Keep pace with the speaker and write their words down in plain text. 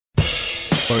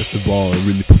First of all, it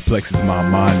really perplexes my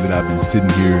mind that I've been sitting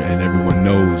here and everyone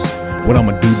knows what I'm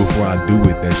gonna do before I do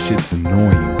it. That shit's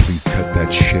annoying. Please cut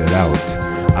that shit out.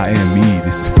 I am me.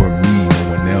 This is for me,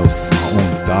 no one else. My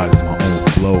own thought, it's my own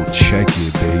flow. Check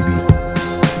it, baby.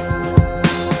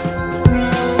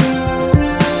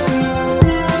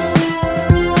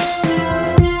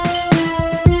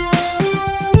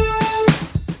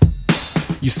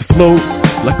 Used to float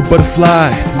like a butterfly,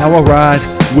 now I ride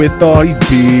with all these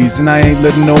bees, and I ain't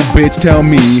letting no bitch tell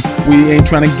me we ain't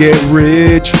tryna get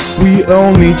rich. We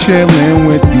only chillin'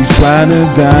 with these ride or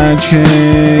die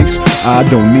chicks. I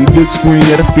don't need to scream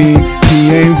at a fiend,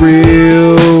 he ain't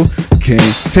real.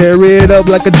 Can't tear it up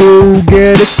like I do,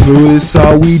 get a clue, it's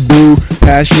all we do.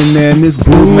 Passion and this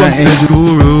groove, my angel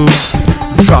guru.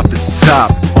 Drop the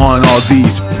top on all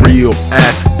these real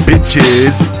ass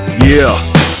bitches, yeah.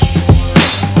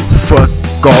 Fuck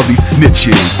all these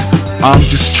snitches, I'm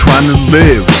just trying to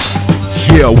live.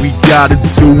 Yeah, we gotta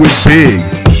do it big.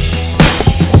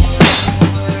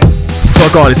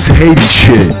 Fuck all this hating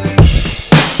shit.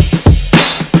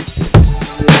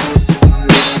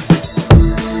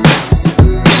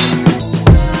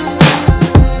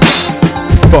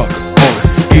 Fuck all the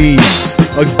schemes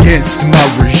against my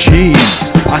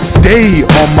regimes. I stay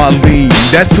on my lean,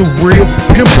 that's a real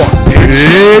pimp on,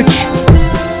 bitch.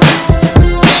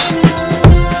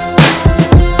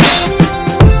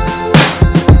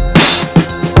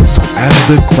 As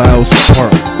the clouds part,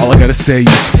 all I gotta say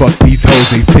is fuck these hoes.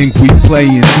 They think we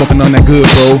playin', smoking on that good,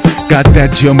 bro. Got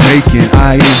that Jamaican,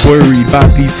 I ain't worried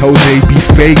about these hoes, they be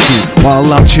faking. While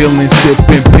I'm chillin',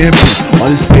 sippin', pimpin',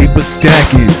 all this paper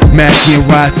stacking, mackin'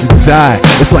 rides to die.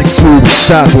 It's like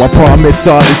suicide, so I promise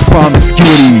all this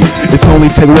promiscuity. It's only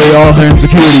take away all her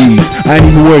insecurities. I ain't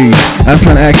even worried, I'm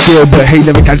tryna act chill, but hate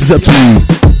never catches up to me.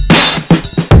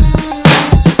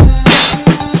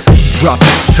 Drop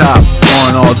the top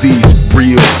on all these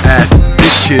real ass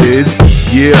bitches,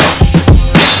 yeah.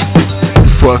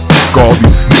 Fuck all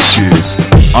these snitches,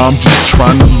 I'm just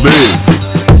trying to live.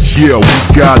 Yeah,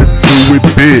 we gotta do it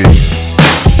big.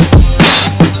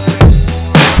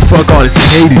 Fuck all this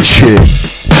hated shit.